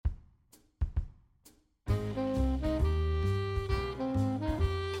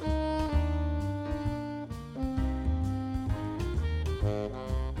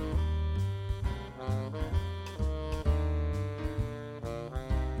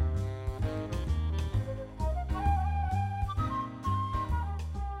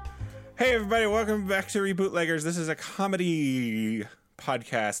Hey everybody, welcome back to Rebootleggers. This is a comedy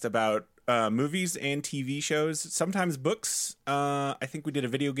podcast about movies and TV shows, sometimes books. I think we did a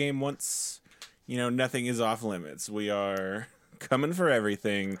video game once. You know, nothing is off limits. We are coming for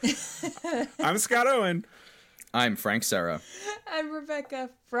everything. I'm Scott Owen. I'm Frank Serra. I'm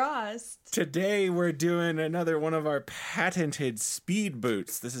Rebecca Frost. Today we're doing another one of our patented speed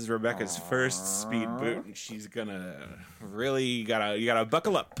boots. This is Rebecca's first speed boot, and she's gonna really you gotta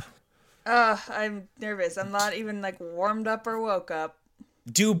buckle up. I'm nervous. I'm not even warmed up or woke up.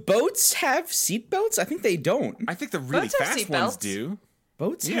 Do boats have seatbelts? I think they don't. I think the really Boats have fast seat ones belts. do.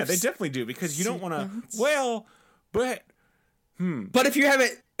 Boats Yeah, have they definitely do, because you don't want to. seatbelts? Well, but But if you have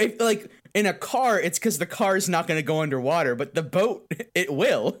it, in a car, it's because the car's not going to go underwater, but the boat, it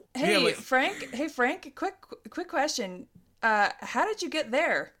will. Hey, Frank. Hey, Frank. Quick question. How did you get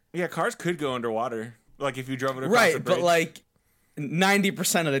there? yeah, cars could go underwater. Like if you drove it across a Right, bridge. but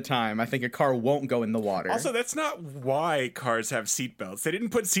 90% of the time, I think a car won't go in the water. Also, that's not why cars have seatbelts. They didn't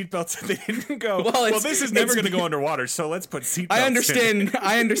put seatbelts. They didn't go. Well, Well, this is never it's- going to go underwater, so let's put seatbelts. I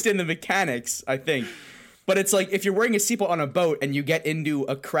in. understand the mechanics, I think. But it's like, if you're wearing a seatbelt on a boat and you get into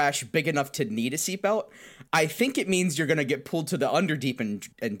a crash big enough to need a seatbelt, I think it means you're going to get pulled to the underdeep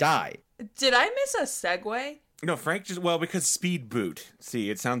and die. Did I miss a segue? No, Frank because speed boot. See,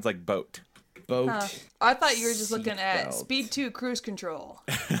 it sounds like boat. Boat. I thought you were just looking at Seatbelt. Speed 2 cruise control.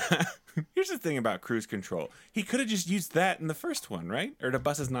 Here's the thing about cruise control. He could have just used that in the first one, right? Or do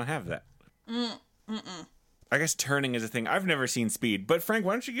buses not have that? I guess turning is a thing. I've never seen Speed, but Frank,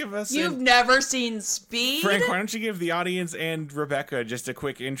 why don't you give us... You've never seen Speed? Frank, why don't you give the audience and Rebecca just a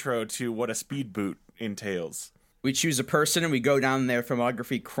quick intro to what a speed boot entails? We choose a person and we go down their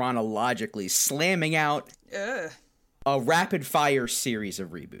filmography chronologically, slamming out Ugh. a rapid-fire series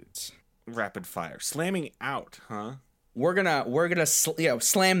of reboots. Rapid fire. Slamming out, huh? We're gonna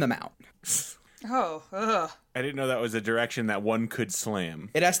slam them out. Oh, ugh. I didn't know that was a direction that one could slam.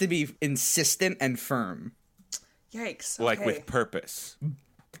 It has to be insistent and firm. Yikes. Like Okay. with purpose.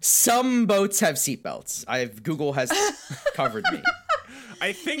 Some boats have seatbelts. Google has covered me. I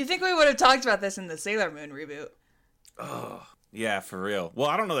You think... think we would have talked about this in the Sailor Moon reboot? Yeah, for real. Well,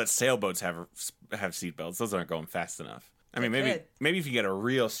 I don't know that sailboats have seatbelts. Those aren't going fast enough. I mean, could. maybe if you get a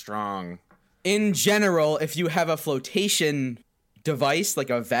real strong... In general, if you have a flotation device like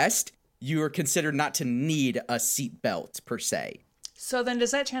a vest, you are considered not to need a seatbelt per se. So then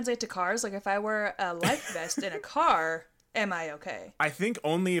does that translate to cars? Like if I wear a life vest in a car, am I okay? I think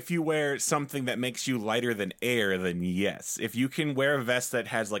only if you wear something that makes you lighter than air, then yes. If you can wear a vest that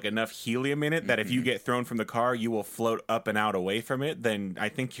has enough helium in it that if you get thrown from the car, you will float up and out away from it, then I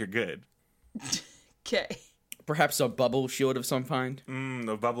think you're good. Okay. Perhaps a bubble shield of some kind.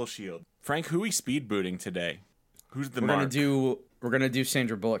 The bubble shield. Frank, who are we speed booting today? Who's the We're mark? gonna do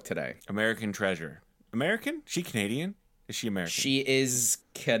Sandra Bullock today. American Treasure. American? She Canadian? Is she American? She is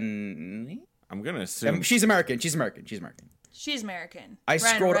I'm gonna assume. She's American. She's American. She's American. I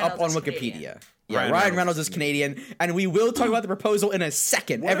Ryan scrolled up Reynolds on is Wikipedia. Canadian. Yeah, Ryan Ryan Reynolds Reynolds is is Canadian, and we will talk about the proposal in a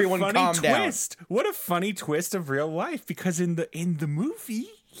second. What Everyone, a funny calm down. twist. What a funny twist of real life, because in the movie,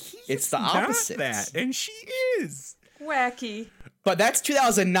 he's It's the not opposite. that, and she is. Wacky. But that's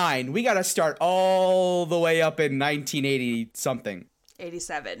 2009. We got to start all the way up in 1980 something.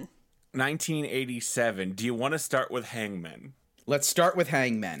 87. 1987. Do you want to start with Hangmen? Let's start with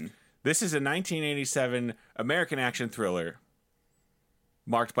Hangmen. This is a 1987 American action thriller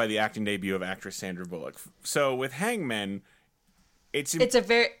marked by the acting debut of actress Sandra Bullock. So with Hangmen, it's It's a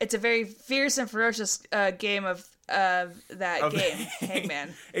very fierce and ferocious game of that game,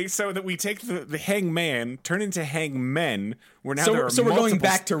 Hangman. so that we take the Hangman, turn into Hangmen. Where now there are So we're going multiple-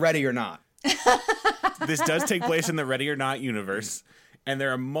 back to Ready or Not. This does take place in the Ready or Not universe, and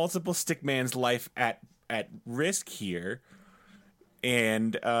there are multiple stickman's life at risk here.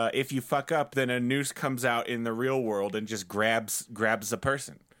 And if you fuck up, then a noose comes out in the real world and just grabs a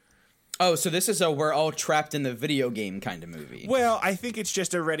person. Oh, so this is a we're all trapped in the video game kind of movie. Well, I think it's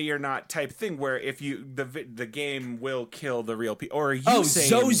just a Ready or Not type thing where if you the game will kill the real people. Or are you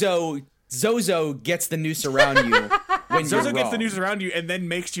saying Zozo gets the noose around you when Zozo you're gets wrong. the noose around you and then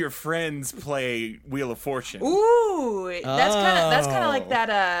makes your friends play Wheel of Fortune. Ooh, that's kind of like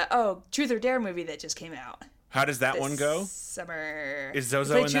that Truth or Dare movie that just came out How does that one go? summer. Is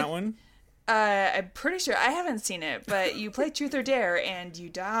Zozo You in play that one? I'm pretty sure I haven't seen it, but you play Truth or Dare and you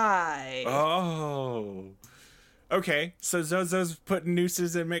die. Oh. Okay, so Zozo's putting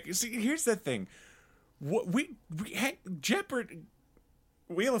nooses and making... See, here's the thing. Jeopardy...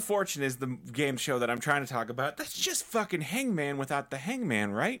 Wheel of Fortune is the game show that I'm trying to talk about. That's just fucking Hangman without the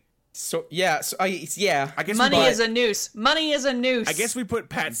hangman, right? Yeah. I guess Money we, is a noose. Money is a noose. I guess we put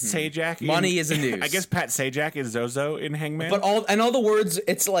Pat Sajak. Money is a noose. I guess Pat Sajak is Zozo in Hangman. But all the words,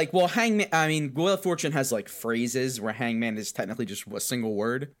 it's like, well, Hangman. I mean, Wheel of Fortune has like phrases where Hangman is technically just a single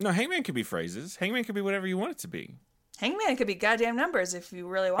word. no, Hangman could be phrases. Hangman could be whatever you want it to be. Hangman could be goddamn numbers if you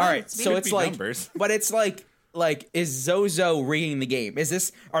really want All it right, to be. so Could it's be like, numbers. but it's like is Zozo rigging the game?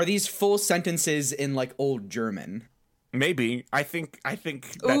 Are these full sentences in like old German? Maybe. I think that's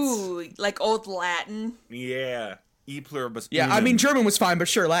Ooh, like old Latin. yeah. E pluribus. Yeah, I unum. mean German was fine, but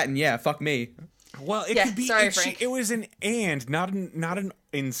sure, Latin, yeah, fuck me. well, it Yeah, could be. sorry, it, Frank. it was an and, not an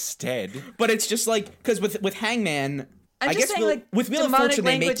instead. But it's just like because with Hangman, I'm I just guess saying, like, with Wheel of demonic Fortune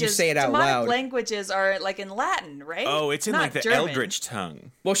they make you say it out demonic loud. languages are like in Latin, right? Oh, it's in Not like the German. Eldritch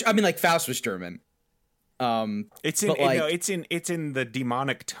tongue. Well, I mean like Faust was German. It's in But, like- no, it's in the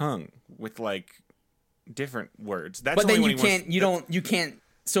demonic tongue with like different words. That's But only then when you he wants- can't you can't.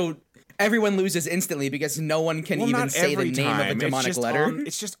 So everyone loses instantly because no one can Well, even not say the every name of a time. demonic it's just letter.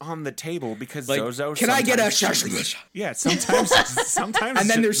 it's just on the table because Like, Zozo. can I get a sometimes- Yeah, sometimes. and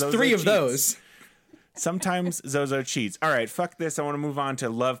then there's Zozo 3 of cheats. those. Sometimes Zozo cheats. All right, fuck this. I want to move on to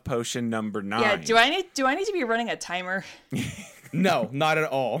Love Potion number 9. Yeah, do I need to be running a timer? No, not at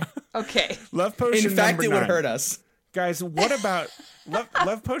all. Okay. Love Potion In fact, number it 9. would hurt us. Guys, what about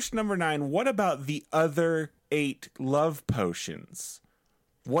Love Potion number 9? What about the other 8 love potions?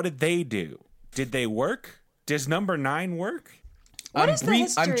 What did they do? Did they work? Does number 9 work? What is the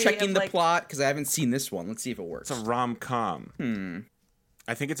history I'm checking of, the like- plot because I haven't seen this one. Let's see if it works. It's a rom-com.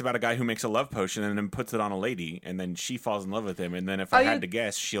 I think it's about a guy who makes a love potion and then puts it on a lady, and then she falls in love with him, and then if I had to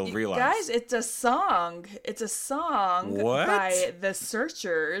guess, she'll realize. Guys, it's a song. It's a song What? by The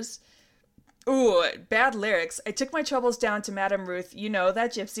Searchers. Ooh, bad lyrics. I took my troubles down to Madame Ruth. You know,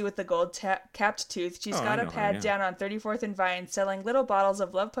 that gypsy with the gold capped tooth. She's Oh, got I a know her, pad yeah. down on 34th and Vine selling little bottles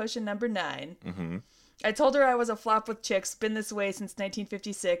of Love Potion number 9. Mm-hmm. I told her I was a flop with chicks, been this way since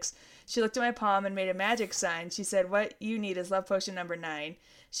 1956. She looked at my palm and made a magic sign. She said, what you need is Love Potion number 9.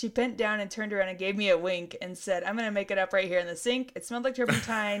 She bent down and turned around and gave me a wink and said, I'm going to make it up right here in the sink. It smelled like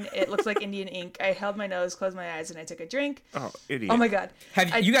turpentine. It looked like Indian ink. I held my nose, closed my eyes, and I took a drink. Oh, idiot. Oh my God.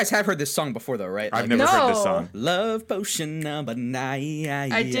 You guys have heard this song before, though, right? I've Like, never heard this No. song. Love Potion number 9.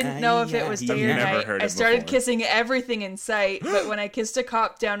 I didn't know if it was day or never night. heard I it started before. kissing everything in sight, but when I kissed a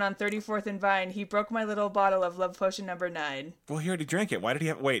cop down on 34th and Vine, he broke my little bottle of Love Potion number 9. Well, he already drank it. Why did he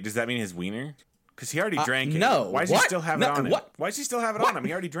have... Wait, does that mean his wiener? Because he already drank it. no. Why does he What? still have No, it on him? what? Why does he still have it on him?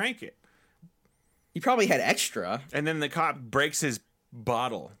 He already drank it. He probably had extra. And then the cop breaks his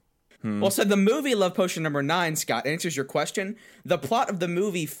bottle. Well, so the movie Love Potion number 9, Scott, answers your question. The plot of the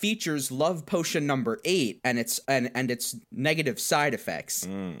movie features Love Potion number 8 and its negative side effects.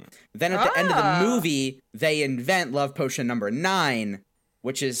 Then at the end of the movie, they invent Love Potion number 9,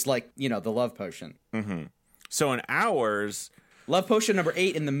 which is like, the love potion. So in ours... Love Potion number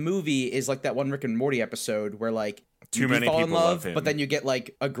 8 in the movie is like that one Rick and Morty episode where like Too you many fall in people love him. but then you get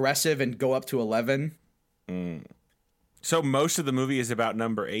like aggressive and go up to 11. So most of the movie is about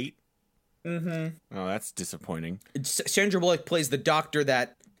number 8? Mm-hmm. Oh, that's disappointing. Sandra Bullock plays the doctor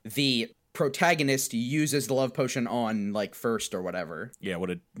that the protagonist uses the love potion on like first or whatever. Yeah, what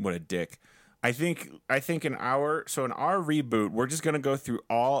a dick. I think in our reboot, we're just gonna go through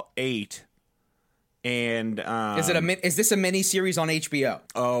all 8. And Is this a mini series on HBO?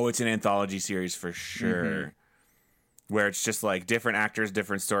 oh, it's an anthology series for sure. Mm-hmm. Where it's just like different actors,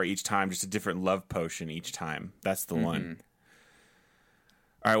 different story each time, just a different love potion each time. That's Mm-hmm. the one.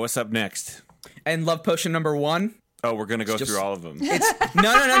 All right, what's up next? And Love Potion number 1? Oh, we're gonna go just- through all of them. It's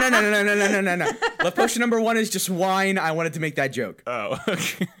no. Love Potion number 1 is just wine. I wanted to make that joke. Oh,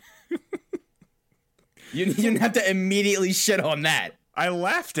 okay. You didn't have to immediately shit on that. I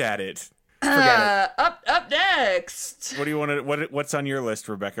laughed at it. Forget it. Up next. What do you want to? What's on your list,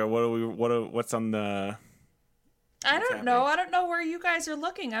 Rebecca? What's on the? I don't know. I don't know where you guys are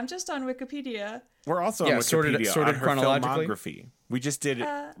looking. I'm just on Wikipedia. We're also Yeah, on sorted Wikipedia on her chronologically. filmography. We just did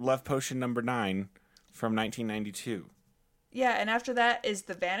Love Potion number 9 from 1992. Yeah, and after that is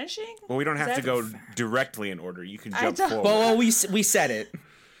The Vanishing? Well, we don't Is have to that- go directly in order. You can I jump don't- forward. Well, we said it.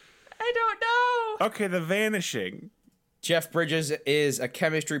 I don't know. Okay, The Vanishing. Jeff Bridges is a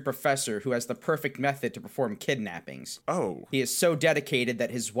chemistry professor who has the perfect method to perform kidnappings. Oh, He is so dedicated that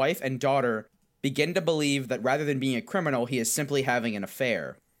his wife and daughter begin to believe that rather than being a criminal, he is simply having an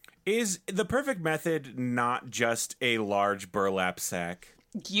affair. is the perfect method not just a large burlap sack?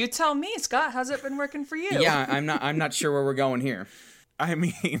 You tell me, Scott. How's it been working for you? Yeah, I'm not sure where we're going here. I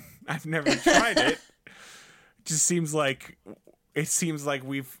mean, I've never tried it. It seems like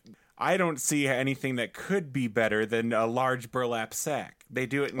we've. I don't see anything that could be better than a large burlap sack. They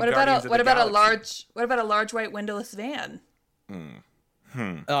do it in What Guardians about of the a Galaxy. large white windowless van?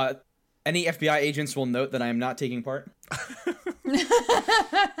 Any FBI agents will note that I am not taking part.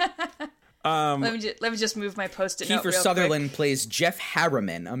 Let me just move my post-it note Kiefer real Sutherland plays Jeff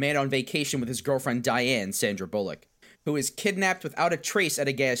Harriman, a man on vacation with his girlfriend Diane, Sandra Bullock, who is kidnapped without a trace at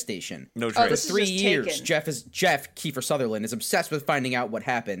a gas station. No Oh, trace. this is 3 just years, Taken. Jeff Kiefer Sutherland is obsessed with finding out what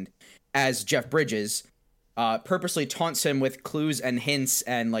happened, as Jeff Bridges purposely taunts him with clues and hints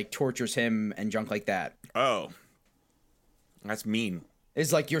and like tortures him and junk like that. Oh. That's mean.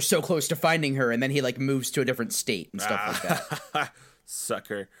 It's like, you're so close to finding her, and then he like moves to a different state and stuff like that.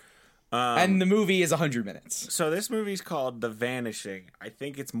 Sucker. And the movie is 100 minutes. So this movie's called The Vanishing. I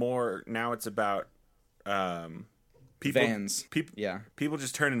think it's more now it's about people Vans. People Yeah. people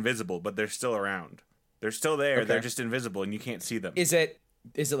just turn invisible, but they're still around. They're still there. Okay. They're just invisible and you can't see them. Is it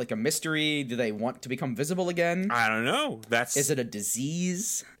like a mystery? Do they want to become visible again? I don't know. Is it a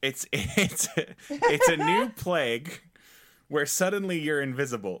disease? It's a new plague where suddenly you're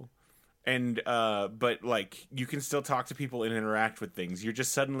invisible. And but like you can still talk to people and interact with things. You're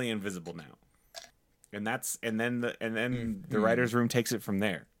just suddenly invisible now. And then the writer's room takes it from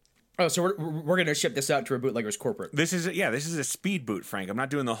there. Oh, so we're gonna ship this out to a bootleggers corporate. This is a speed boot, Frank. I'm not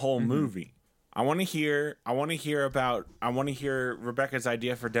doing the whole movie. I want to hear Rebecca's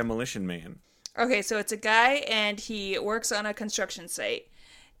idea for Demolition Man. Okay, so it's a guy and he works on a construction site,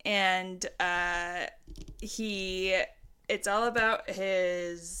 and it's all about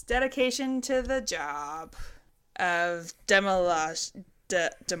his dedication to the job of demolishing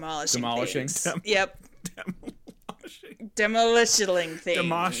things. Yep. Demolishing things.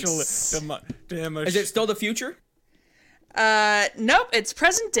 Is it still the future? Nope, it's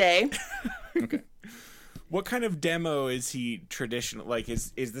present day. Okay. What kind of demo is he traditional? Like,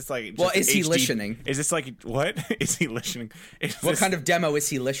 is this like? Just Well, is he HD listening? Is this like what? Is he listening? What kind of demo is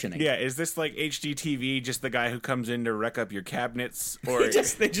he listening? Yeah, is this like HGTV? Just the guy who comes in to wreck up your cabinets, or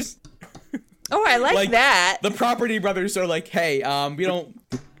They just Oh, I like that. The Property Brothers are like, hey, we don't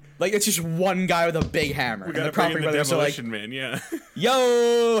like. It's just one guy with a big hammer. we And the gotta bring in Property the Brothers are like, Demolition Man? Yeah.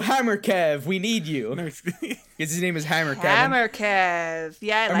 yo, Hammer Kev, we need you. Because his name is Hammer Kev. Hammer Kev.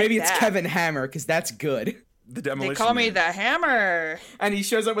 Yeah, I Or like maybe that. it's Kevin Hammer, because that's good. The Demolition. They call me Man. the Hammer. And he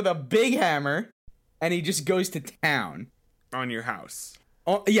shows up with a big hammer, and he just goes to town. on your house.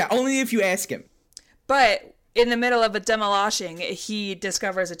 Oh, yeah, only if you ask him. But in the middle of a demolishing, he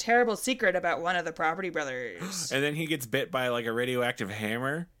discovers a terrible secret about one of the Property Brothers. And then he gets bit by like a radioactive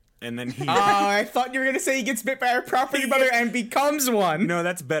hammer, and then he. Oh, I thought you were going to say he gets bit by a property brother and becomes one. No,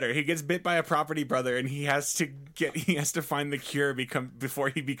 that's better. He gets bit by a property brother, and he has to find the cure before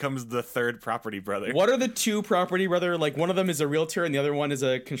he becomes the third property brother. What are the two property brother? Like, one of them is a realtor and the other one is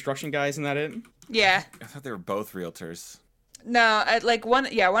a construction guy. Isn't that it? Yeah. I thought they were both realtors. No,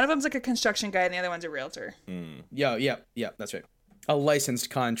 one of them's like a construction guy and the other one's a realtor. Yeah, that's right. A licensed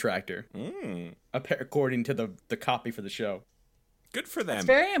contractor, according to the copy for the show. Good for them. It's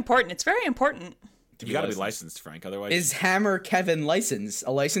very important. It's very important. You gotta be licensed, Frank. Otherwise, Is Hammer Kevin licensed?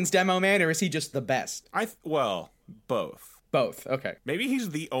 A licensed demo man, or is he just the best? Both. Both. Okay. Maybe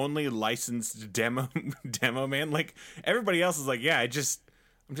he's the only licensed demo man. Like everybody else is like, yeah, I'm just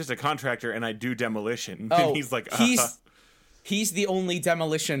a contractor and I do demolition. Oh, And he's like, he's the only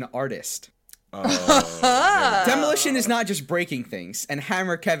demolition artist. oh, Demolition is not just breaking things, and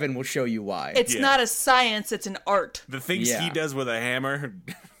Hammer Kevin will show you why. It's Yeah. not a science, it's an art. the things Yeah. he does with a hammer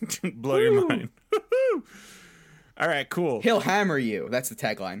blow your mind. Woo-hoo. All right, cool. He'll hammer you. That's the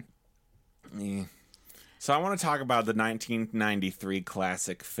tagline. So I want to talk about the 1993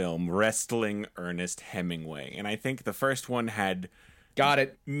 classic film Wrestling Ernest Hemingway, and I think the first one had Got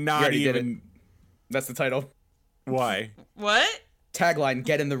it. You not already did even it. That's the title. why. What? Tagline: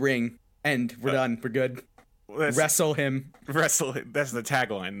 Get in the ring, and we're done. We're good. That's, Wrestle him. wrestle. That's the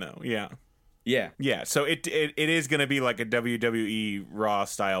tagline, though. Yeah. Yeah. Yeah, so it is going to be like a WWE Raw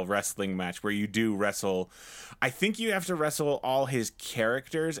style wrestling match where you do wrestle. I think you have to wrestle all his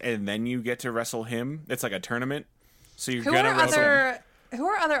characters and then you get to wrestle him. It's like a tournament. So you're Who going to are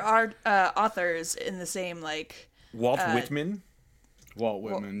wrestle other authors in the same like? Walt Whitman. Walt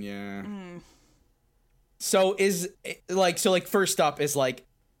Whitman. Yeah. So first up is like,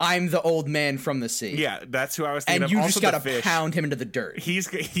 I'm the old man from the sea. Yeah, that's who I was thinking And of. you Also just the gotta fish. pound him into the dirt. He's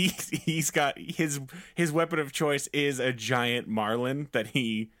got his weapon of choice is a giant marlin that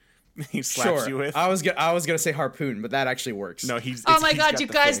he slaps you with. I was gonna say harpoon, but that actually works. No, Oh my god, got you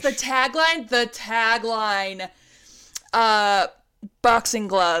the guys! fish. The tagline. Boxing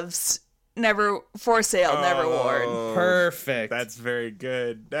gloves. never for sale, never worn. Perfect. That's very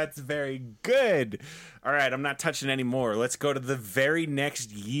good. That's very good. All right, I'm not touching any more. Let's go to the very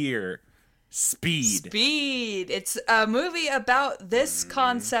next year. Speed. Speed. It's a movie about this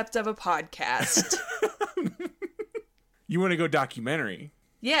concept of a podcast. You want to go documentary?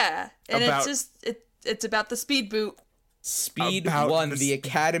 Yeah, and About- it's about the speed boot. Speed About won the the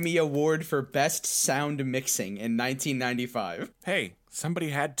Academy Award for Best Sound Mixing in 1995. Hey, somebody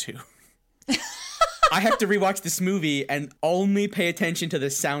had to. I have to rewatch this movie and only pay attention to the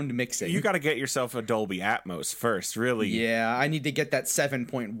sound mixing. You got to get yourself a Dolby Atmos first, really. Yeah, I need to get that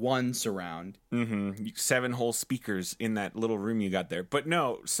 7.1 surround. 7 whole speakers in that little room you got there. But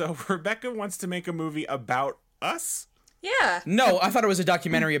no, so Rebecca wants to make a movie about us? Yeah, No, I thought it was a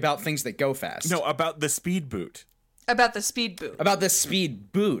documentary about things that go fast. No, about the speed boot. about the speed boot. About the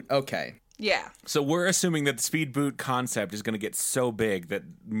speed boot. Okay. Yeah. So we're assuming that the speed boot concept is going to get so big that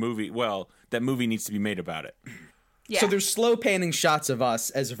that movie needs to be made about it. Yeah. So there's slow panning shots of us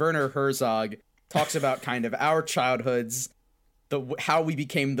as Werner Herzog talks about kind of our childhoods, how we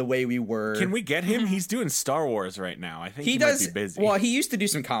became the way we were. Can we get him? He's doing Star Wars right now. I think he does. might be busy. Well, he used to do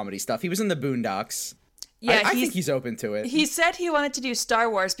some comedy stuff. He was in the Boondocks. Yeah, I think he's open to it. He said he wanted to do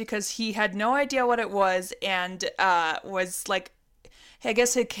Star Wars because he had no idea what it was and was like, I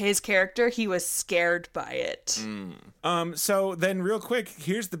guess his character, he was scared by it. So then real quick,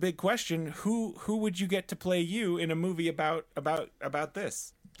 here's the big question. Who would you get to play you in a movie about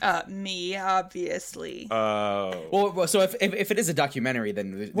this? Me, obviously. Well, so if it is a documentary,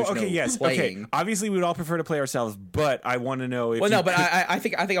 then there's no playing. Okay. Obviously, we would all prefer to play ourselves, but I want to know if. Well, no, but I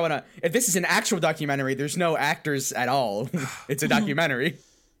think I want to. If this is an actual documentary, there's no actors at all. It's a documentary.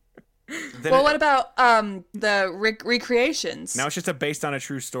 Well, what about the recreations? Now it's just based on a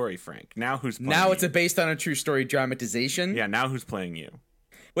true story, Frank. Now who's playing Now you? it's a based on a true story dramatization. Yeah, now who's playing you?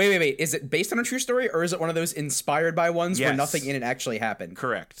 Wait. Is it based on a true story, or is it one of those inspired by ones where Yes. nothing in it actually happened?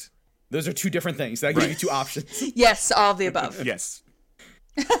 Correct. Those are two different things. That give you two options. Yes, all of the above. Yes.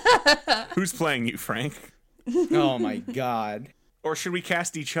 Who's playing you, Frank? Oh my god. Or should we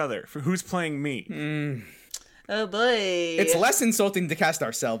cast each other? For who's playing me? Oh boy. It's less insulting to cast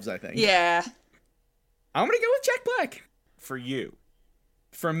ourselves, I think. Yeah. I'm gonna go with Jack Black. For you.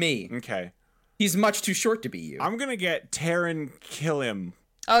 For me. Okay. He's much too short to be you. I'm gonna get Taron Killam.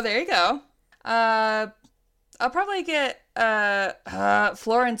 Oh, there you go. I'll probably get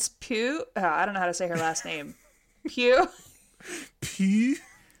Florence Pugh. I don't know how to say her last name. Pugh. P.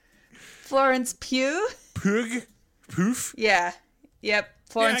 Florence Pugh. Pug. Poof. Yeah. Yep.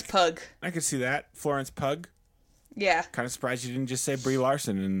 Florence Yeah, Pug. I could see that. Florence Pug. Yeah. Kind of surprised you didn't just say Brie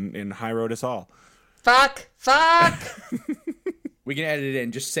Larson in High Road Us All. Fuck. We can edit it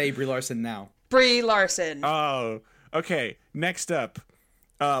in. Just say Brie Larson now. Brie Larson. Oh, okay. Next up,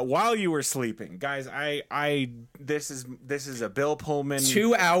 while you were sleeping, guys, this is a Bill Pullman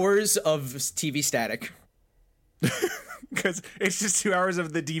 2 hours of TV static. because it's just 2 hours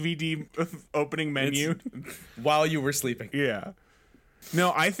of the DVD opening menu. While you were sleeping. Yeah.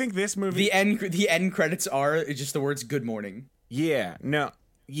 No, I think this movie. The end credits are just the words "Good morning." Yeah. No.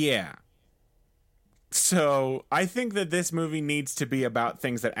 Yeah. So I think that this movie needs to be about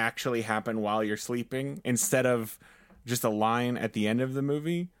things that actually happen while you're sleeping instead of just a line at the end of the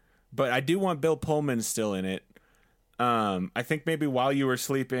movie. But I do want Bill Pullman still in it. I think maybe while you were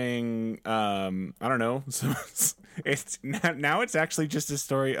sleeping, I don't know. So it's now it's actually just a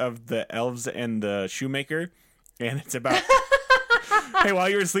story of the elves and the shoemaker, and it's about hey, while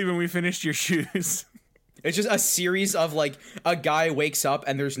you were sleeping, we finished your shoes. It's just a series of like a guy wakes up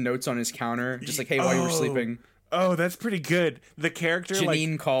and there's notes on his counter, just like, "Hey, while you were sleeping, Oh, that's pretty good. The character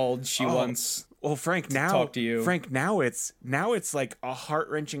Janine like called. She wants." well, Frank, now talk to you. Frank, now it's like a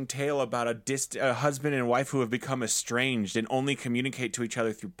heart-wrenching tale about a husband and wife who have become estranged and only communicate to each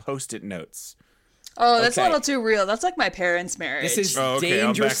other through Post-it notes. Oh, that's okay. a little too real. That's like my parents' marriage. This is Oh, okay, I'm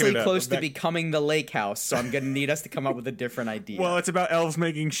backing dangerously it up. close to I'm becoming the lake house, so I'm gonna need us to come up with a different idea. Well, it's about elves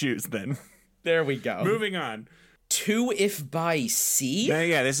making shoes then. there we go. Moving on. To If by Sea.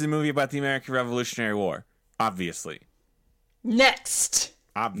 Yeah, this is a movie about the American Revolutionary War. Obviously. Next.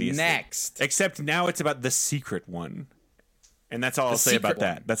 Next. Except now it's about the secret one. And that's all I'll say secret about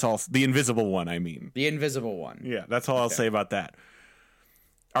that. one. That's all. The invisible one, I mean. The invisible one. Yeah, that's all I'll say about that.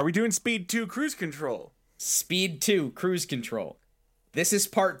 Are we doing Speed 2 Cruise Control? Speed 2 Cruise Control. This is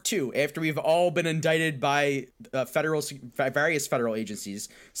part 2 after we've all been indicted by various federal agencies,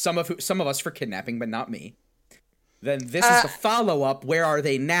 some of us for kidnapping, but not me. Then this is the follow-up, Where Are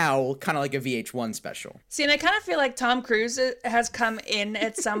They Now, kind of like a VH1 special. See, and I kind of feel like Tom Cruise has come in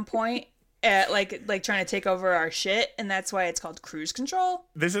at some point like trying to take over our shit, and that's why it's called cruise control.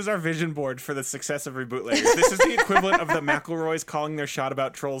 This is our vision board for the success of Rebootleggers. This is the equivalent of the McElroys calling their shot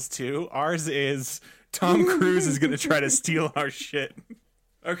about Trolls 2. Ours is Tom Cruise is going to try to steal our shit.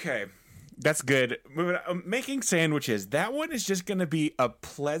 Okay, that's good. Moving on. Making sandwiches. That one is just going to be a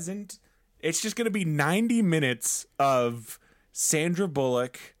pleasant... It's just going to be 90 minutes of Sandra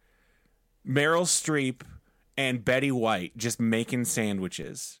Bullock, Meryl Streep, and Betty White just making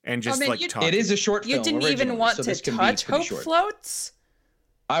sandwiches and just talking. It is a short film. You didn't even want to touch Hope Floats?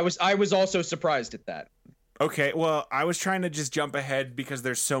 I was also surprised at that. Okay, well, I was trying to just jump ahead because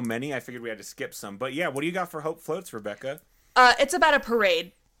there's so many. I figured we had to skip some. But yeah, what do you got for Hope Floats, Rebecca? It's about a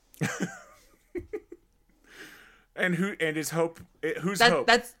parade. And is Hope? Who's Hope?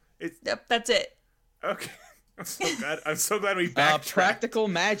 That's it. Okay. I'm so glad we backtracked. Practical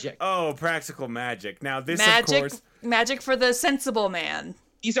magic. Oh, practical magic. Now this, of course, magic for the sensible man.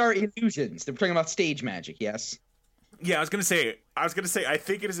 These are illusions. They're talking about stage magic. Yes. Yeah, I was gonna say. I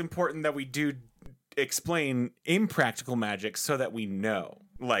think it is important that we do explain impractical magic so that we know.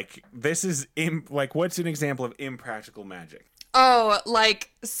 Like this is what's an example of impractical magic? Oh,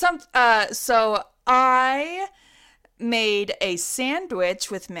 like so I made a sandwich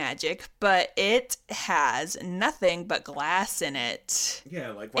with magic, but it has nothing but glass in it.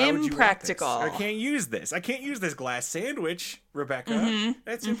 Yeah, like why impractical. Would you want this? I can't use this. I can't use this glass sandwich, Rebecca.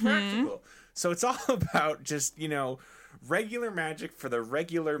 That's impractical. So it's all about just, regular magic for the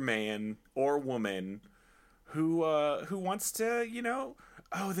regular man or woman who wants to,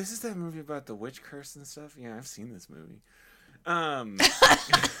 oh, this is that movie about the witch curse and stuff. Yeah, I've seen this movie.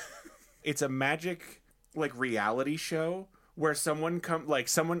 It's a magic reality show where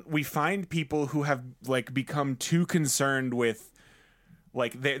we find people who have become too concerned with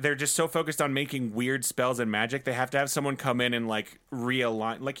they're just so focused on making weird spells and magic they have to have someone come in and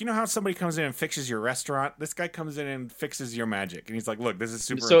realign, how somebody comes in and fixes your restaurant. This guy comes in and fixes your magic and he's like, look, this is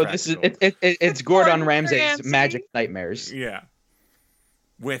super impractical. It's Gordon Ramsay's magic nightmares. Yeah,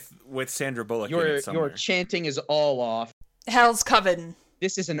 with Sandra Bullock. Your chanting is all off. Hell's Coven.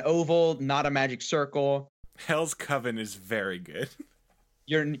 This is an oval, not a magic circle. Hell's Coven is very good.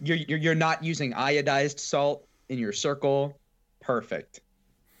 You're not using iodized salt in your circle. Perfect.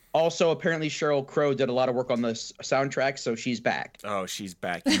 Also, apparently Sheryl Crow did a lot of work on this soundtrack, so she's back. Oh, she's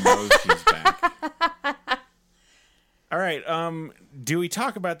back. You know she's back. All right. Do we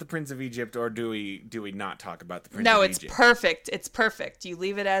talk about the Prince of Egypt or do we not talk about the Prince of Egypt? No, it's perfect. It's perfect. You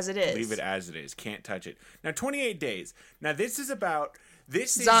leave it as it is. Leave it as it is. Can't touch it. Now, 28 Days. Now, this is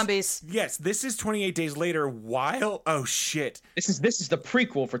zombies. Yes, this is 28 Days Later while... Oh, shit. This is the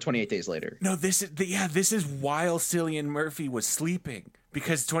prequel for 28 Days Later. No, this is while Cillian Murphy was sleeping.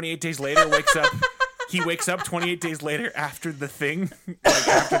 Because 28 Days Later wakes up... He wakes up 28 days later after the thing,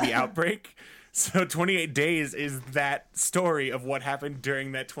 after the outbreak. So 28 Days is that story of what happened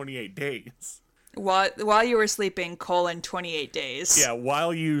during that 28 days. While you were sleeping, 28 days. Yeah,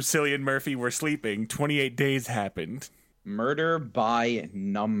 while you, Cillian Murphy, were sleeping, 28 days happened. Murder by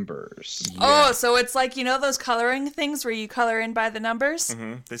numbers. Yeah. Oh, so it's like, those coloring things where you color in by the numbers?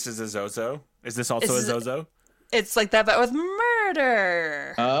 Mm-hmm. This is a Zozo. Is this also a Zozo? It's like that, but with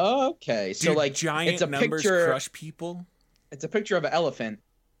murder. Okay, so giant it's a numbers picture, crush people? It's a picture of an elephant,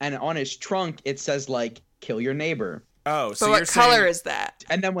 and on his trunk it says kill your neighbor. Oh, so but what color is that?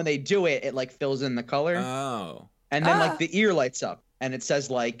 And then when they do it, it fills in the color. Oh. And then the ear lights up, and it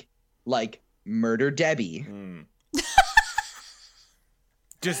says murder Debbie. Mm.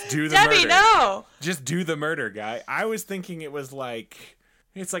 Just do the Debbie, murder. No. Just do the murder, guy. I was thinking it was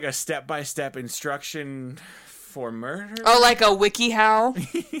it's like a step-by-step instruction for murder. Oh, like a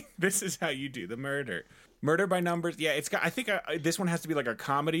WikiHow? This is how you do the murder. Murder by numbers. Yeah, it's got. I think this one has to be like a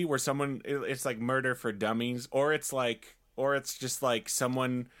comedy where it's like murder for dummies, or it's just like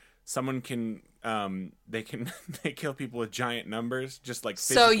someone can they kill people with giant numbers, just like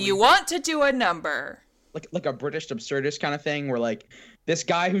physically. So you want to do a number. Like a British absurdist kind of thing where this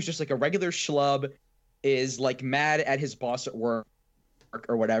guy who's just a regular schlub is mad at his boss at work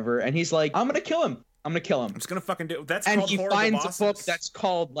or whatever, and he's like, I'm gonna kill him. I'm just gonna fucking do it. That's and called he Horrible finds Bosses. a book that's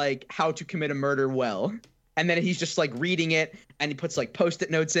called How to Commit a Murder Well, and then he's just reading it, and he puts Post-it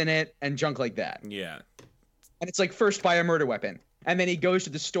notes in it and junk like that. Yeah, and it's first buy a murder weapon. And then he goes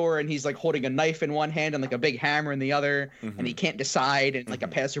to the store and he's holding a knife in one hand and a big hammer in the other, and he can't decide. And a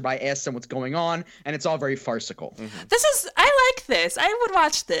passerby asks him what's going on, and it's all very farcical. Mm-hmm. I like this. I would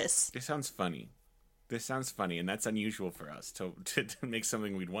watch this. This sounds funny. And that's unusual for us to make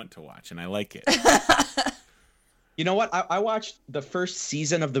something we'd want to watch, and I like it. You know what? I watched the first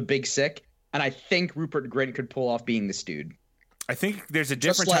season of The Big Sick, and I think Rupert Grint could pull off being this dude. I think there's a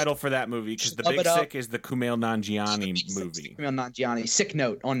different title for that movie because The Big Sick is the Kumail Nanjiani movie. Kumail Nanjiani, Sick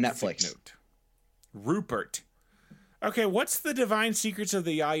Note on Netflix. Sick Note. Rupert. Okay, what's the Divine Secrets of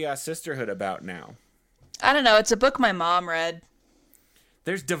the Ya-Ya Sisterhood about now? I don't know. It's a book my mom read.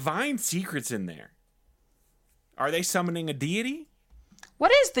 There's divine secrets in there. Are they summoning a deity?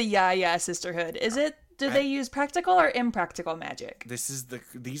 What is the Ya-Ya Sisterhood? Do they use practical or impractical magic?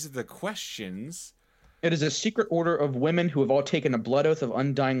 These are the questions. It is a secret order of women who have all taken a blood oath of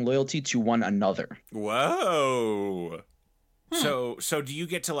undying loyalty to one another. Whoa. So do you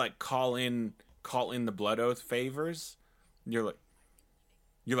get to like call in the blood oath favors? You're like,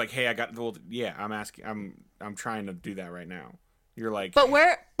 hey, I'm trying to do that right now. You're like, but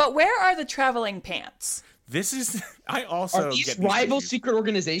where are the traveling pants? This is. I also are these get rival secret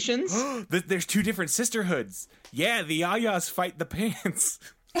organizations. There's two different sisterhoods. Yeah, the Yayas fight the pants.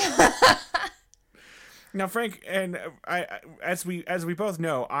 Now, Frank, and as we both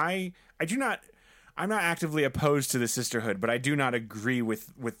know, I'm not actively opposed to the sisterhood, but I do not agree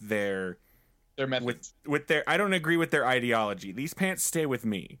with their methods. With their I don't agree with their ideology. These pants stay with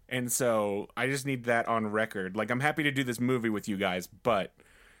me, and so I just need that on record. Like, I'm happy to do this movie with you guys, but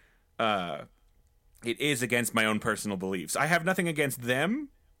it is against my own personal beliefs. I have nothing against them,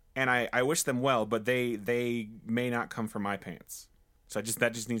 and I wish them well, but they may not come from my pants. So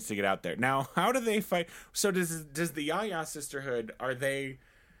that just needs to get out there. Now, how do they fight? So does the Ya-Ya Sisterhood, are they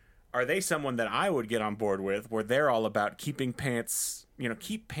someone that I would get on board with, where they're all about keeping pants,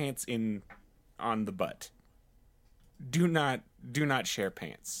 keep pants on the butt. Do not share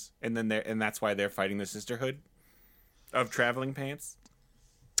pants. And that's why they're fighting the sisterhood of traveling pants?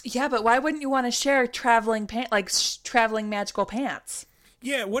 Yeah, but why wouldn't you want to share traveling traveling magical pants?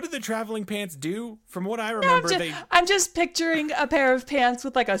 Yeah, what do the traveling pants do? From what I remember, I'm just picturing a pair of pants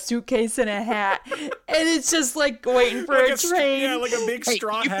with like a suitcase and a hat, and it's just like waiting for a train. Yeah, like a big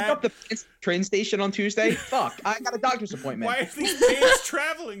straw hat. You pick up the train station on Tuesday? Fuck, I got a doctor's appointment. Why are these pants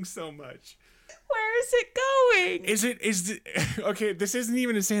traveling so much? Where is it going? Okay, this isn't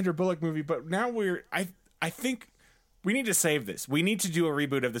even a Sandra Bullock movie, but now I think we need to save this. We need to do a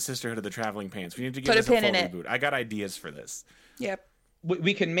reboot of the Sisterhood of the Traveling Pants. We need to give this a full reboot. I got ideas for this. Yep.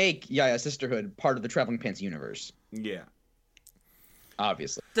 We can make Ya-Ya Sisterhood part of the Traveling Pants universe. Yeah.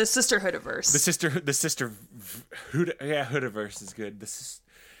 Obviously. The Sisterhoodiverse. Hoodiverse is good.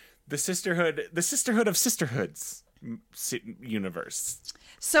 The Sisterhood of Sisterhoods universe.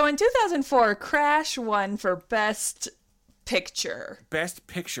 So in 2004, Crash won for Best Picture. Best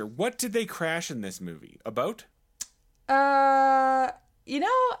Picture. What did they crash in this movie? A boat? I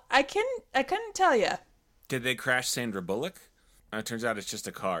couldn't tell you. Did they crash Sandra Bullock? It turns out it's just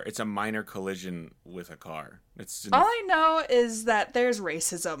a car. It's a minor collision with a car. All I know is that there's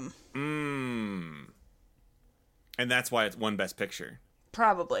racism. And that's why it's won Best Picture.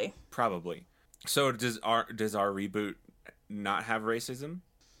 Probably. So does our reboot not have racism?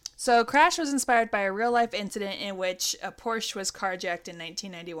 So Crash was inspired by a real life incident in which a Porsche was carjacked in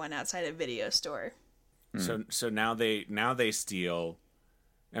 1991 outside a video store. So now they steal.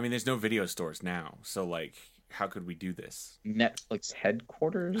 I mean, there's no video stores now. So like, how could we do this? Netflix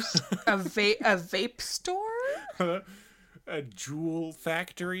headquarters? A vape store? A jewel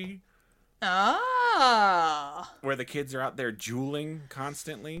factory? Ah. Where the kids are out there jeweling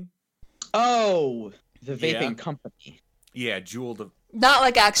constantly? Oh, the vaping company. Yeah, Juul. Not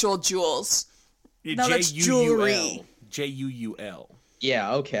like actual jewels. No, that's jewelry. Juul.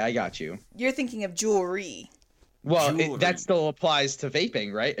 Yeah, okay, I got you. You're thinking of jewelry. Well, that still applies to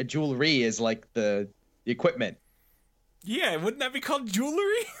vaping, right? A jewelry is like the equipment. Yeah, wouldn't that be called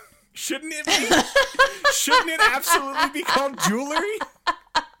jewelry? Shouldn't it be? Shouldn't it absolutely be called jewelry?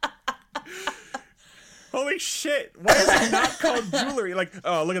 Holy shit! Why is it not called jewelry? Like,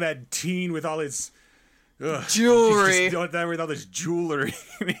 oh, look at that teen with all his jewelry. With all this jewelry,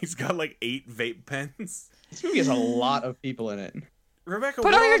 and he's got like 8 vape pens. This movie has a lot of people in it. Rebecca,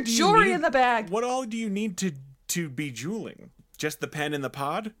 put all your jewelry in the bag. What all do you need to be jeweling? Just the pen and the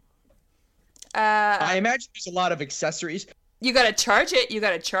pod? I imagine there's a lot of accessories. You gotta charge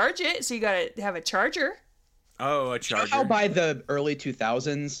it. So you gotta have a charger. Oh, a charger. You know how by the early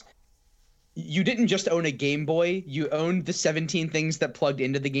 2000s, you didn't just own a Game Boy, you owned the 17 things that plugged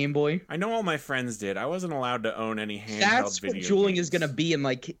into the Game Boy? I know all my friends did. I wasn't allowed to own any handheld video That's what jeweling is going to be in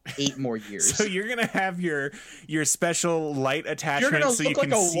like 8 more years. So you're going to have your special light attachment. You're going to look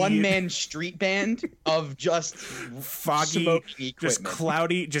like a one-man street band of just foggy, just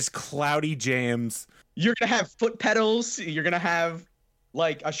cloudy jams. You're going to have foot pedals. You're going to have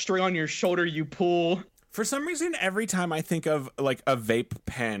like a string on your shoulder you pull. For some reason, every time I think of like a vape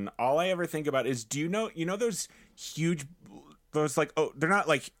pen, all I ever think about is, do you know those huge those like, oh, they're not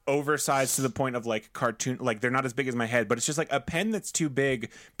like oversized to the point of like cartoon, like they're not as big as my head, but it's just like a pen that's too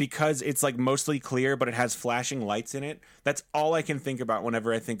big because it's like mostly clear, but it has flashing lights in it. That's all I can think about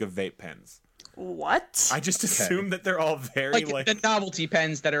whenever I think of vape pens. What? I just assume that they're all very like the novelty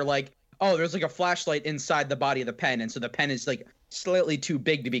pens that are like, oh, there's like a flashlight inside the body of the pen, and so the pen is like slightly too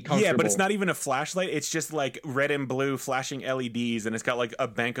big to be comfortable. Yeah, but it's not even a flashlight. It's just like red and blue flashing LEDs, and it's got like a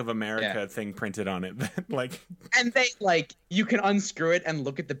Bank of America thing printed on it. Like, and they like you can unscrew it and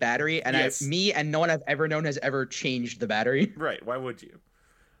look at the battery. And Yes. me and no one I've ever known has ever changed the battery. right? Why would you?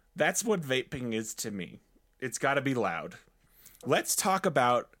 That's what vaping is to me. It's got to be loud. Let's talk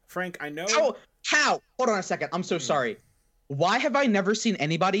about Frank. I know. How? Hold on a second. I'm so sorry. Why have I never seen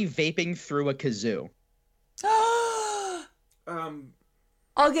anybody vaping through a kazoo?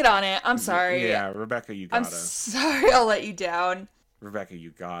 I'll get on it. I'm sorry. Yeah, Rebecca, you I'm gotta. sorry I'll let you down. Rebecca,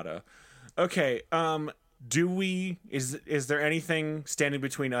 you gotta. Okay. Do we? Is there anything standing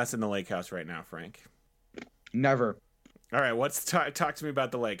between us and the lake house right now, Frank? Never. All right. What's talk to me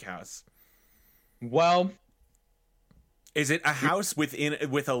about the lake house? Well, Is it a house with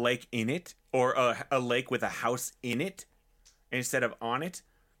a lake in it, or a lake with a house in it instead of on it?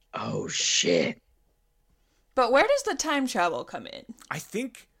 oh shit. But where does the time travel come in? I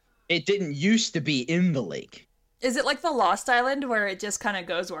think It didn't used to be in the lake. Is it like the Lost Island where it just kind of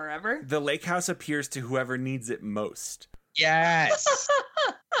goes wherever? the lake house appears to whoever needs it most. Yes.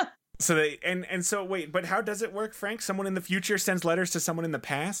 So they and so wait, but how does it work, Frank? Someone in the future sends letters to someone in the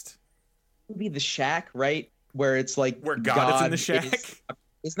past? Would be the shack, right? Where it's like Where God is in the shack?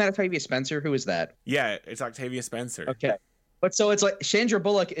 Isn't that Octavia Spencer? Who is that? Yeah, it's Octavia Spencer. Okay. But so it's like Chandra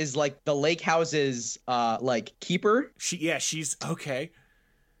Bullock is like the lake house's like keeper, She's okay.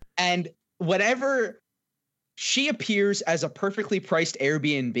 and whenever she appears as a perfectly priced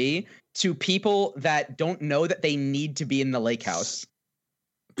Airbnb to people that don't know that they need to be in the lake house.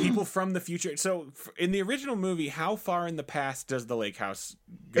 People from the future. So in the original movie, how far in the past does the lake house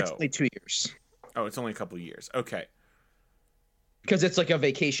go? It's only 2 years. Oh, it's only a couple of years. Okay. Because it's like a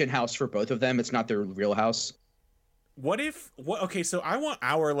vacation house for both of them. It's not their real house. Okay, so I want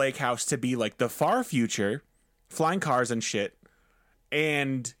our lake house to be like the far future, flying cars and shit,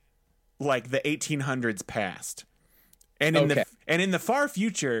 and like the 1800s past. And in the far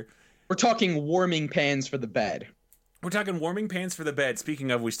future, We're talking warming pans for the bed. we're talking warming pans for the bed.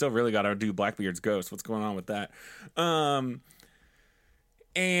 Speaking of, we still really got to do Blackbeard's ghost. What's going on with that?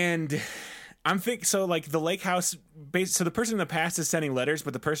 And I'm thinking, so like the lake house, so the person in the past is sending letters,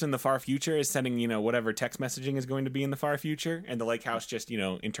 but the person in the far future is sending, whatever text messaging is going to be in the far future, and the lake house just,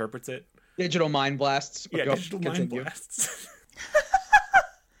 interprets it. Digital mind blasts. Yeah, Go- digital mind continue. blasts.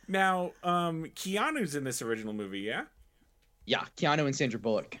 Now, Keanu's in this original movie, yeah? Yeah, Keanu and Sandra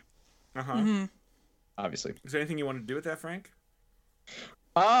Bullock, Uh-huh. obviously. Is there anything you want to do with that, Frank?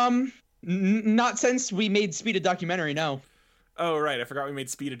 Not since we made Speed a documentary, no. Oh, right. I forgot we made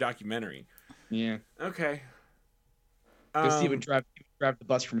Speed a documentary. Yeah. Okay. Because he would drive the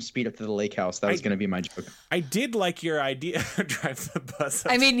bus from Speed up to the lake house. That was going to be my joke. I did like your idea. Drive the bus.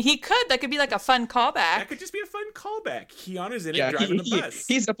 I mean, he could. That could be like a fun That callback. could just be a fun callback. Keanu's in it Yeah, driving the bus.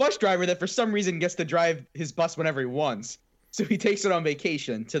 he's a bus driver that for some reason gets to drive his bus whenever he wants. So he takes it on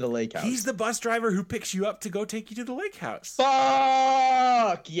vacation to the lake house. He's the bus driver who picks you up to go take you to the lake house.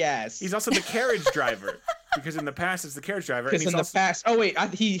 Fuck yes. He's also the carriage driver. Because in the past, it's the carriage driver. And Because he's in the also, past, oh wait,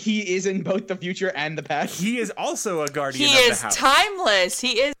 he is in both the future and the past. he is also a guardian He of the is house. timeless.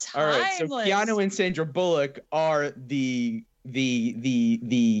 He is All timeless. right, so Keanu and Sandra Bullock are the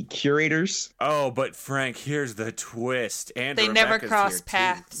curators. Oh, but Frank, here's the twist. And They never Rebecca's cross here, too.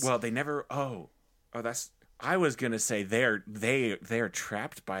 paths. Well, they never. Oh, that's. I was gonna say they're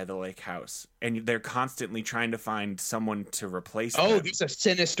trapped by the lake house, and they're constantly trying to find someone to replace Oh, them. there's a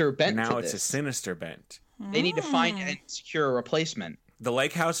sinister bent Now to it's a this. sinister bent. They need to find and secure a replacement. The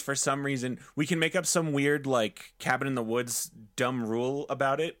lake house, for some reason, we can make up some weird like cabin in the woods dumb rule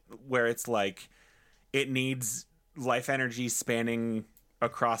about it, where it's like it needs life energy spanning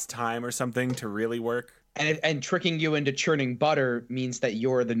across time or something to really work. And tricking you into churning butter means that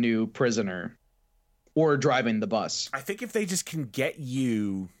you're the new prisoner. Or driving the bus. I think if they just can get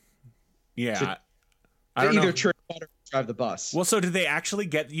you, yeah, So- I don't Either know. churn butter or drive the bus. Well, so did they actually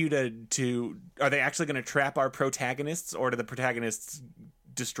get you to? Are they actually going to trap our protagonists, or do the protagonists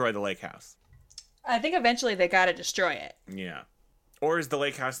destroy the lake house? I think eventually they got to destroy it. Yeah. Or is the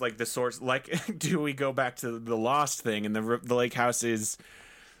lake house like the source? Like, do we go back to the Lost thing, and the lake house is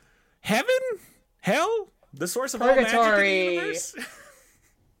heaven, hell, the source of all magic in the Purgatory. universe?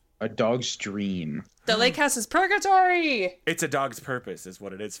 A dog's dream. The lake house is purgatory. It's a dog's purpose, is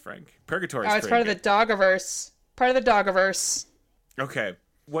what it is, Frank. Purgatory. Oh, it's part of the Dogiverse. Part of the Dogiverse. Okay,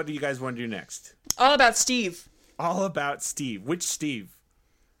 what do you guys want to do next? All about Steve. All about Steve. Which Steve?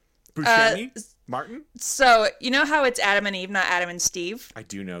 Buscemi? Martin? So, you know how it's Adam and Eve, not Adam and Steve? I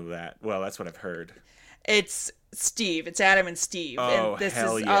do know that. Well, that's what I've heard. It's Steve. It's Adam and Steve. Oh, and this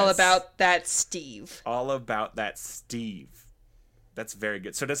hell is yes. all about that Steve. All about that Steve. That's very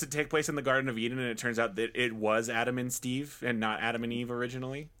good. So does it take place in the Garden of Eden and it turns out that it was Adam and Steve and not Adam and Eve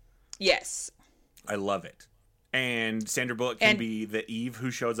originally? Yes. I love it. And Sandra Bullock can be the Eve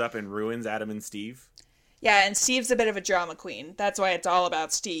who shows up and ruins Adam and Steve? Yeah, and Steve's a bit of a drama queen. That's why it's all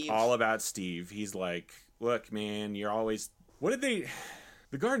about Steve. All about Steve. He's like, look, man, you're always... What did they...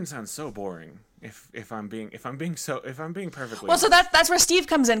 The garden sounds so boring. If I'm being perfectly well, so that's where Steve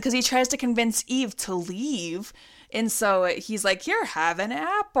comes in, because he tries to convince Eve to leave, and so he's like, "Here, have an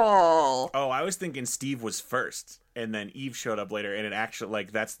apple." Oh, I was thinking Steve was first, and then Eve showed up later, and it actually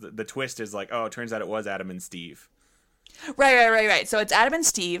like that's the twist is like, oh, it turns out it was Adam and Steve. Right. So it's Adam and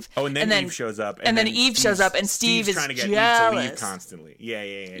Steve. Oh, and then Eve shows up, and then Eve shows up, and Steve is trying to get jealous. Eve to leave constantly.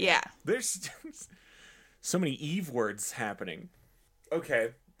 Yeah. There's so many Eve words happening. Okay.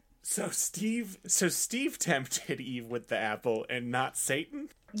 So Steve tempted Eve with the apple and not Satan?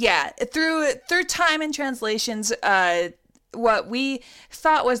 Yeah, through time and translations, what we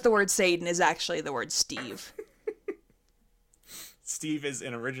thought was the word Satan is actually the word Steve. Steve is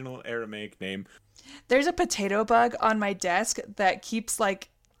an original Aramaic name. There's a potato bug on my desk that keeps like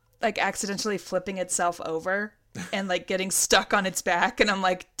accidentally flipping itself over and like getting stuck on its back, and I'm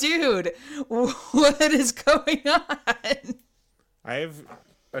like, dude, what is going on?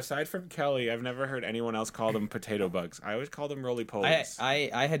 Aside from Kelly, I've never heard anyone else call them potato bugs. I always call them roly-polies.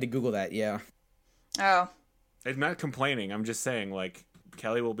 I had to Google that, yeah. Oh. I'm not complaining. I'm just saying, like,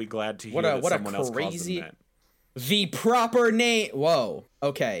 Kelly will be glad to hear that someone else calls them that. The proper name... Whoa.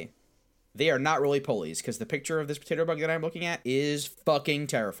 Okay. They are not roly-polies, because the picture of this potato bug that I'm looking at is fucking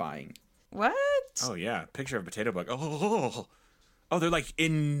terrifying. What? Oh, yeah. Picture of a potato bug. Oh, they're like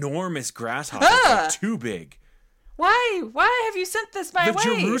enormous grasshoppers. Like, too big. Why have you sent this my way?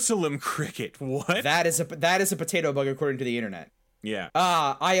 The Jerusalem cricket. What? That is a potato bug according to the internet. Yeah.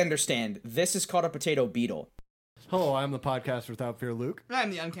 I understand. This is called a potato beetle. Hello, I'm the podcast without fear, Luke.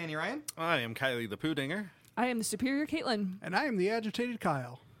 I'm the Uncanny Ryan. I am Kylie the Poohdinger. I am the superior Caitlin. And I am the agitated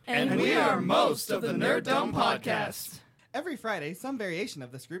Kyle. And we are most of the Nerd Dome Podcast. Every Friday, some variation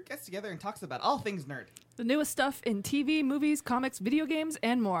of this group gets together and talks about all things nerd. The newest stuff in TV, movies, comics, video games,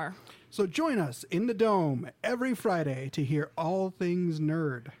 and more. So join us in the Dome every Friday to hear all things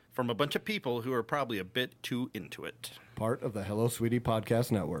nerd. From a bunch of people who are probably a bit too into it. Part of the Hello Sweetie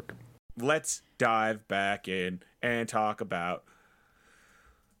Podcast Network. Let's dive back in and talk about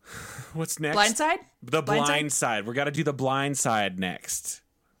what's next. Blindside? The Blind Side. We got to do the Blind Side next.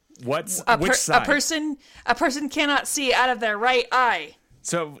 Which side? A person cannot see out of their right eye.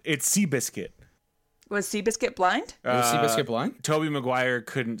 So it's Seabiscuit. Was Seabiscuit blind? Was Seabiscuit blind? Tobey Maguire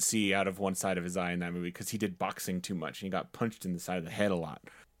couldn't see out of one side of his eye in that movie because he did boxing too much and he got punched in the side of the head a lot.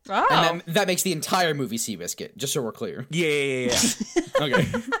 Oh. And that makes the entire movie Seabiscuit, just so we're clear. Yeah. Okay.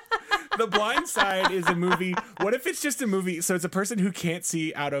 The Blind Side is a movie. What if it's just a movie? So it's a person who can't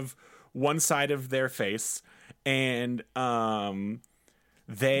see out of one side of their face, and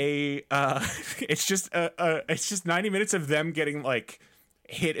it's just 90 minutes of them getting like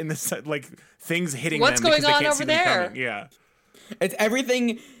hit in the like things hitting What's them. going because on they can't over see them there? coming. Yeah. It's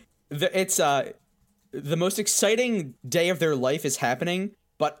everything. It's the most exciting day of their life is happening,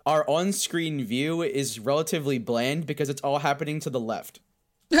 but our on-screen view is relatively bland because it's all happening to the left.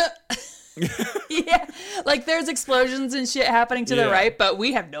 Yeah, like there's explosions and shit happening to the right, but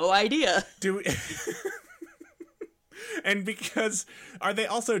we have no idea. And because are they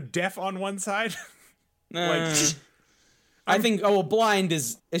also deaf on one side? I think blind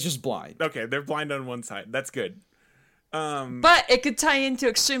is just blind. Okay, they're blind on one side. That's good. But it could tie into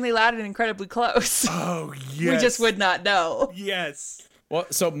extremely loud and incredibly close. Oh, yes. We just would not know. Yes. Well,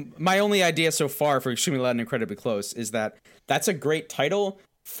 so my only idea so far for Extremely Loud and Incredibly Close is that's a great title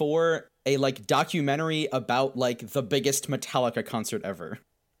for a like documentary about like the biggest Metallica concert ever.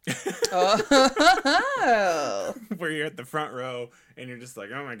 Oh. Where you're at the front row and you're just like,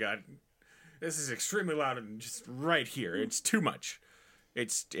 oh my god, this is extremely loud and just right here. It's too much.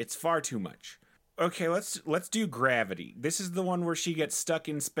 It's far too much. Okay, let's do Gravity. This is the one where she gets stuck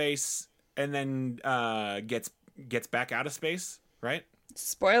in space and then gets back out of space, right?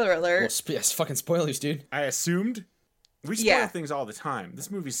 Spoiler alert. Well, yes, fucking spoilers, dude. I assumed. We spoil things all the time.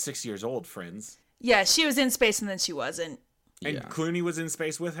 This movie's 6 years old, friends. Yeah, she was in space and then she wasn't. And Clooney was in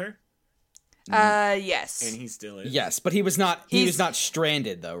space with her? Yes. And he still is. Yes, but he was not. He He's- was not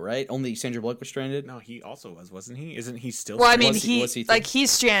stranded though, right? Only Sandra Bullock was stranded. No, he also was, wasn't he? Isn't he still? Well, I mean, Was he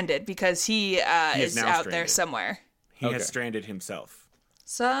he's stranded because he is now out there stranded. somewhere. he Okay. has stranded himself.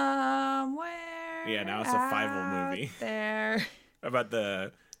 Somewhere. Yeah, now it's a Fievel out movie. There. About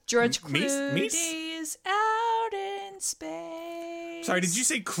the. George Meese? Clooney's out in space. Sorry, did you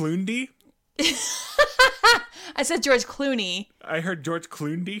say Clooney? I said George Clooney. I heard George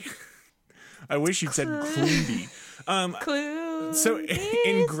Clooney. I wish you'd said Clooney. Clooney. So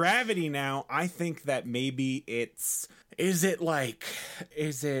in Gravity now, I think that maybe is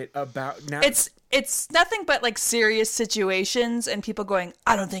it about now? It's nothing but like serious situations and people going,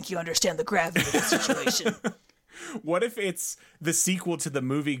 I don't think you understand the gravity of the situation. What if it's the sequel to the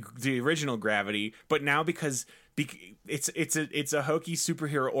movie, the original Gravity, but now because it's a hokey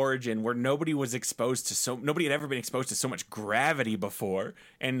superhero origin where nobody had ever been exposed to so much gravity before,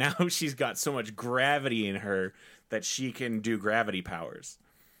 and now she's got so much gravity in her that she can do gravity powers.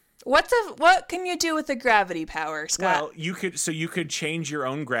 What can you do with the gravity power, Scott? Well, you could change your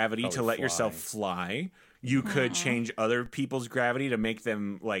own gravity to let yourself fly. You could change other people's gravity to make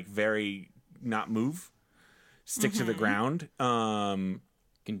them like very not move, stick to the ground. Can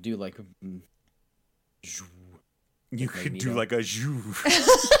do like. You could do like a zhoo.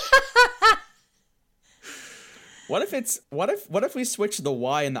 What if we switch the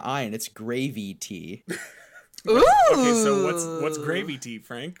Y and the I and it's gravy tea? Ooh. Okay, so what's gravy tea,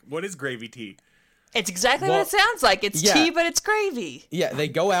 Frank? What is gravy tea? It's exactly Well, what it sounds like. It's yeah. tea, but it's gravy. Yeah, they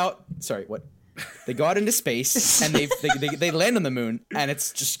go out. Sorry, what? They go out into space and they land on the moon and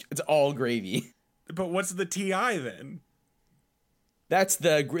it's all gravy. But what's the TI then? That's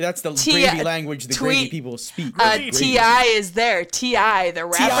the T- gravy language the gravy tweet- people speak. T.I. is there. T.I. the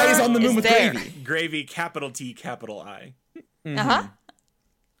rapper T.I. is on the moon with there. gravy. Gravy, capital T, capital I. Uh-huh.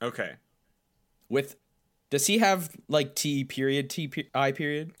 Okay. Does he have like T period, I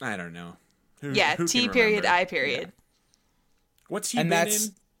period? I don't know. Yeah, Who T can period, remember? I period. What's he And been that's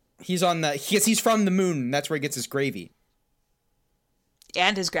in? he's from the moon. That's where he gets his gravy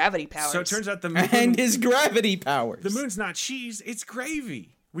And his gravity powers. So it turns out the moon, and his gravity powers. the moon's not cheese, it's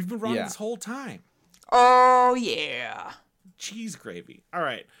gravy. We've been wrong Yeah. this whole time. Oh, yeah. Cheese gravy. All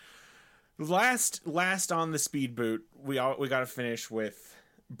right. Last on the speed boot, we got to finish with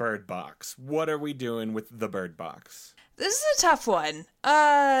Bird Box. What are we doing with the Bird Box? This is a tough one.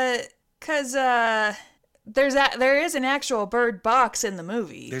 Cause there is an actual bird box in the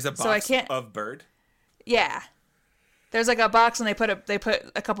movie. There's a box so I can't. of bird. Yeah, there's like a box and they put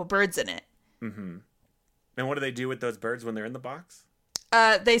a couple birds in it. And what do they do with those birds when they're in the box?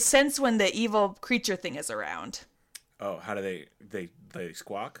 They sense when the evil creature thing is around. Oh, how do they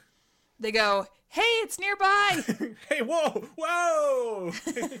squawk? They go, "Hey, it's nearby! Hey, whoa!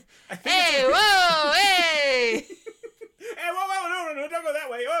 Hey, whoa, hey, Hey, whoa, no, don't go that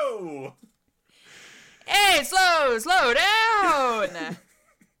way. Whoa! hey, slow down!"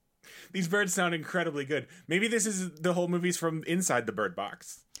 These birds sound incredibly good. Maybe this is the whole movie's from inside the bird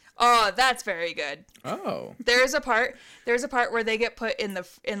box. Oh, that's very good. Oh. There's a part where they get put in the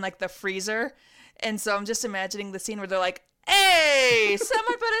freezer, and so I'm just imagining the scene where they're like, "Hey,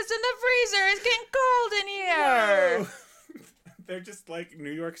 someone put us in the freezer. It's getting cold in here." Whoa. They're just like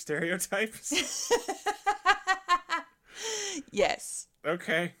New York stereotypes. Yes.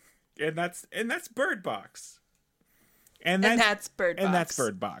 Okay. And that's Bird Box. And that's Bird Box. And that's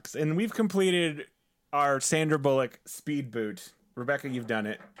Bird Box. And we've completed our Sandra Bullock speed boot. Rebecca, you've done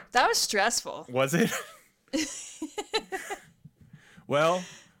it. That was stressful. Was it? Well,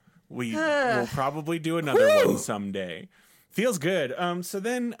 we will probably do another one someday. Feels good. So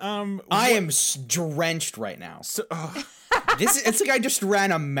then I am drenched right now. so, It's like I just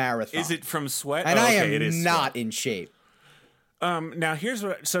ran a marathon. is it from sweat? And Oh, I okay, it am is not sweat. in shape. Now here's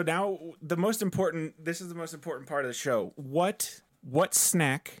what. So now this is the most important part of the show. What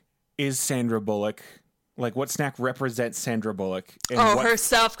snack is Sandra Bullock? Like, what snack represents Sandra Bullock? And what,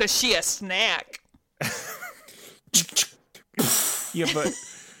 herself, because she a snack. yeah, but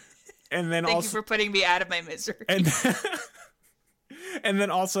and then Thank you also for putting me out of my misery. and and then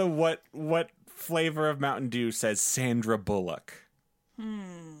also what flavor of Mountain Dew says Sandra Bullock?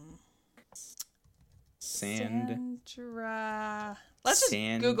 Sandra. Let's just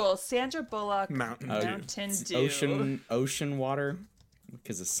Sand- Google Sandra Bullock Mountain Dew. Mountain Dew. Ocean water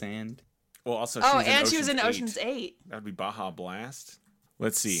because of sand. Well, also Oh, and she was in Ocean's 8. 8. That'd be Baja Blast.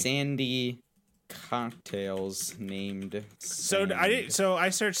 Let's see. Sandy cocktails named. So sand. I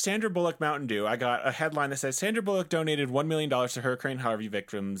searched Sandra Bullock Mountain Dew. I got a headline that says Sandra Bullock donated $1 million to hurricane Harvey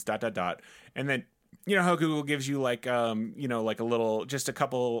victims. ... And then You know how Google gives you like like a little, just a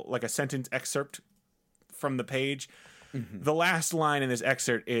couple, like a sentence excerpt from the page. Mm-hmm. The last line in this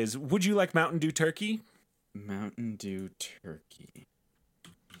excerpt is, "Would you like Mountain Dew turkey?" Mountain Dew turkey.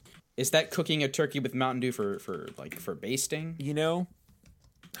 Is that cooking a turkey with Mountain Dew for basting? You know,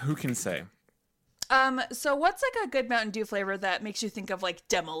 who can say? So what's like a good Mountain Dew flavor that makes you think of like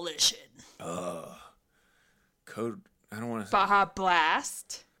Demolition? Code. I don't want to. Baja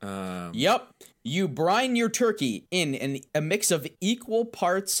Blast. Yep. You brine your turkey in a mix of equal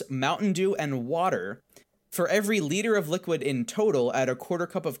parts Mountain Dew and water. For every liter of liquid in total, add a quarter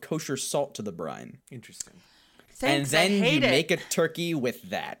cup of kosher salt to the brine. Interesting. Thanks, and then I hate you it. make a turkey with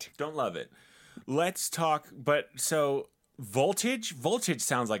that. Don't love it. Let's talk. But so voltage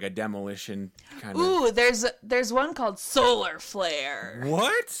sounds like a Demolition kind of. Ooh, there's one called Solar Flare.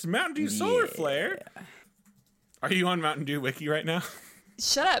 What? Mountain Dew Solar Flare? Are you on Mountain Dew Wiki right now?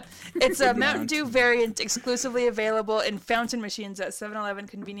 Shut up. It's a Mountain Dew variant exclusively available in fountain machines at 7-Eleven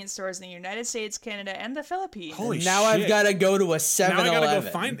convenience stores in the United States, Canada, and the Philippines. Holy Now shit. I've got to go to a 7-Eleven. Now I gotta go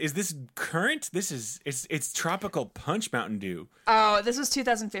find. Is this current? This is it's Tropical Punch Mountain Dew. Oh, this was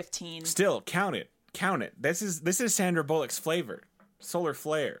 2015. Still, count it. This is Sandra Bullock's flavor, Solar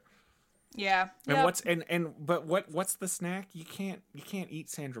Flare. Yeah. And Yep. what's the snack? You can't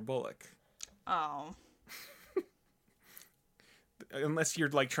eat Sandra Bullock Oh. unless you're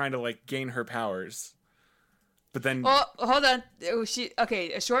like trying to like gain her powers. But then Oh, hold on.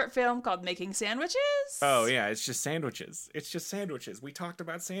 A short film called Making Sandwiches? oh yeah, it's just sandwiches. We talked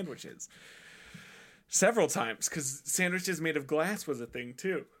about sandwiches several times because sandwiches made of glass was a thing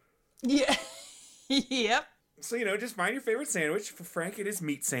too. Yeah. Yep. So just find your favorite sandwich. For Frank, it is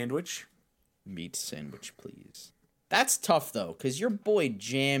meat sandwich. Meat sandwich, please. That's tough though, because your boy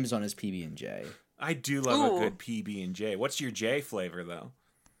jams on his PB&J. I do love Ooh. a good PB&J. What's your J flavor though?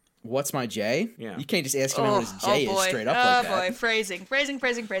 What's my J? Yeah. You can't just ask him what his J is boy. straight up oh like that. boy, phrasing.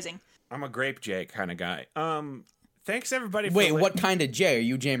 I'm a grape J kind of guy. Thanks everybody. For Wait, what kind of J? Are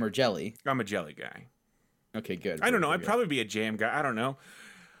you jam or jelly? I'm a jelly guy. Okay, good. I don't know. Very I'd good. probably be a jam guy. I don't know.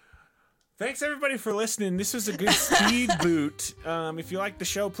 Thanks everybody for listening. This was a good speed boot. If you like the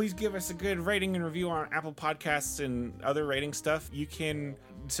show, please give us a good rating and review on Apple Podcasts and other rating stuff. You can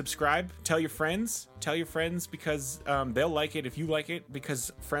subscribe. Tell your friends because they'll like it if you like it,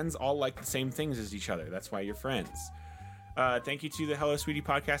 because friends all like the same things as each other. That's why you're friends. Thank you to the Hello Sweetie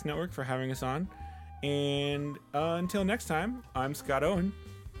Podcast Network for having us on. And until next time, I'm Scott Owen.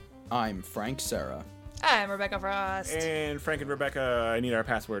 I'm Frank Sarah. I'm Rebecca Frost. And Frank and Rebecca, I need our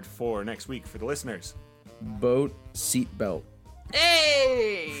password for next week for the listeners. Boat seatbelt.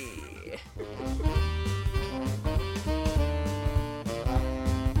 Hey!